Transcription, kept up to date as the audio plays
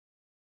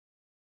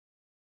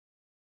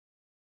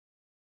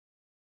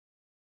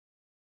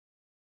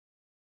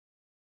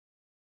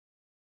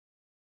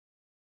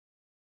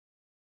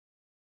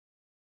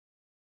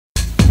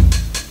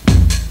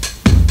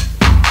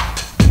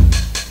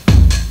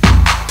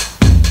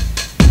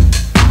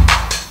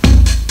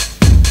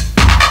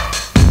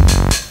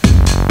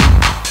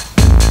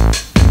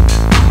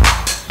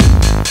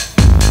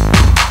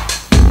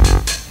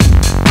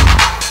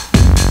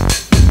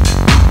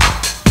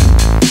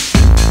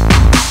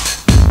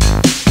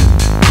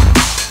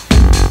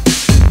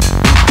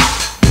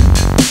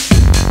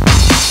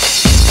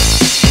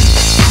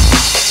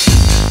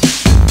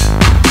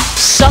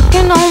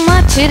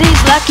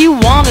like you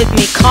wanted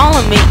me,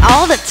 calling me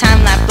all the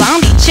time like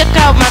Blondie. Check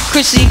out my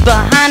Chrissy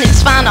behind,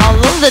 it's fine all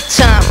of the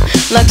time,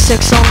 like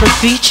sex on the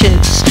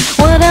beaches.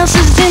 What else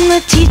is in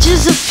the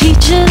teachers of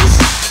peaches?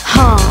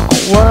 Huh,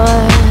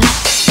 what?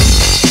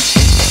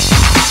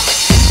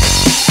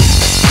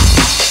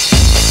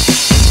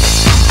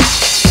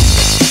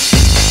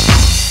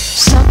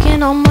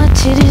 Sucking on my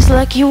titties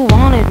like you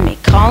wanted me,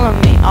 calling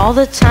me all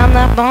the time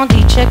like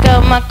Blondie. Check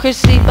out my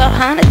Chrissy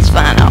behind, it's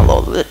fine all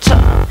over the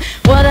time.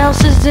 What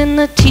else is in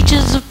the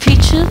teachers of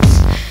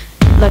peaches?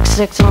 Like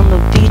sex on the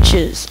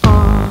beaches.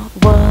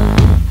 What?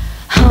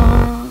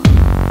 Huh?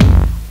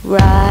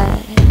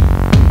 Right.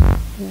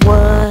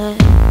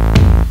 What?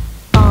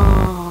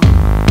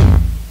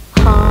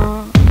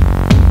 Huh?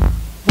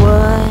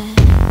 What?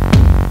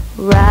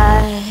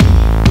 Right.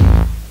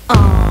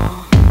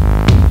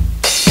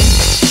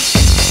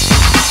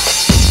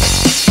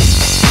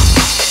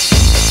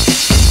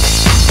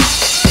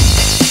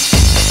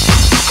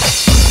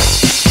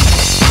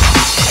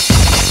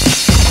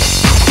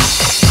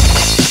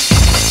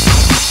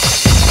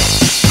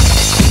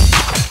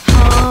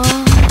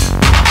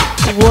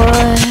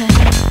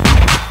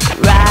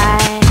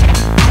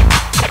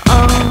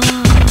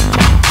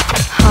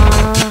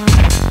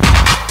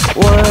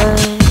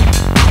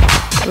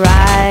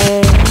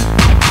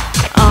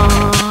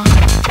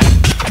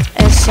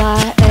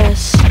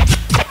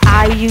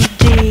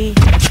 IUD,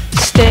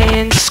 stay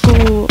in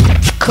school,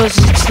 cause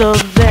it's the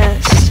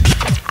best.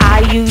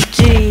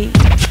 IUD,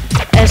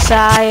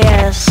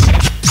 SIS,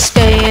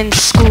 stay in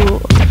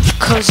school,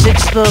 cause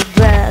it's the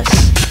best.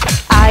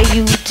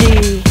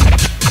 IUD,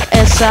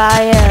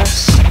 SIS,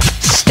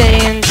 stay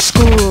in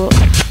school,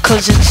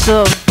 cause it's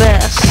the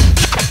best.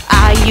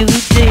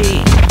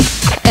 IUD,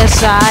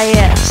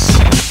 SIS,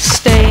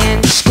 stay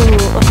in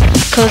school,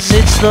 cause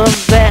it's the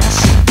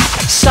best.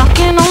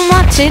 Sucking on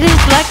my titties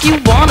like you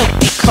wanted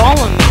me,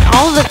 calling me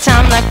all the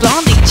time like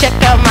Blondie. Check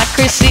out my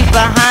Chrissy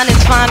behind,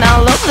 it's fine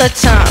all over the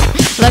time,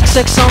 like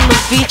sex on the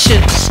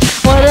beaches.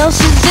 What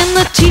else is in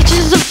the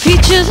teachers of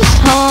peaches?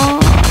 Huh?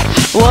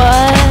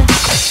 What?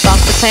 Fuck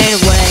the pain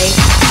away,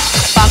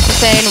 fuck the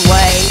pain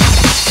away,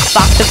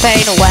 fuck the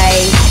pain away,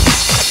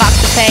 fuck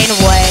the pain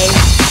away,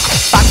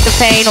 fuck the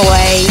pain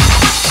away,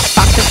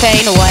 fuck the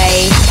pain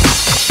away,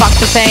 fuck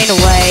the pain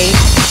away,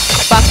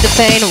 fuck the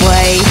pain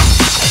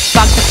away.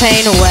 Fuck the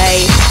pain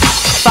away,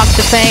 fuck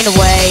the pain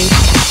away,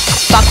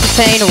 fuck the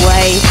pain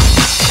away,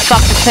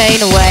 fuck the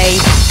pain away,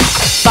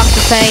 fuck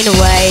the pain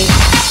away,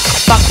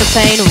 fuck the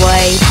pain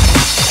away,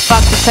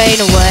 fuck the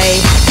pain away,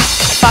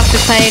 fuck the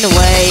pain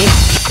away.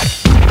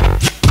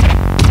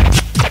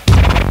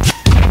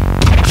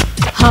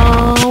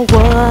 Oh,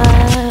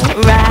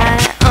 what?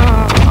 Right,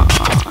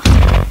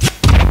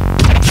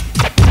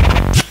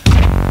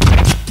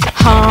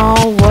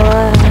 Oh,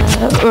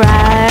 what?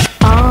 Right,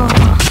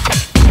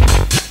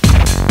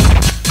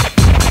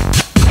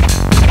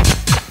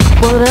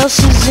 What else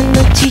is in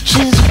the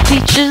teachers of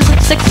peaches?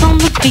 Like sex on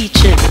the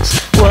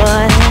beaches.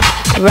 What?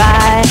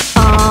 Right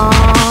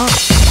on.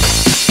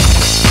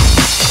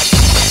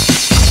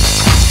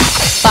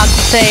 Fuck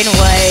the pain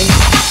away.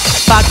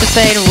 Fuck the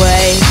pain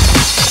away.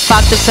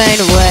 Fuck the pain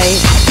away.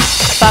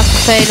 Fuck the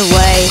pain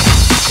away.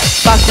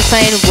 Fuck the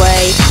pain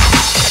away.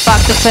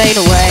 Fuck the pain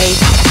away.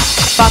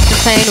 Fuck the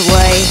pain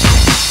away.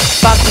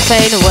 Fuck the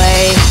pain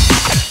away.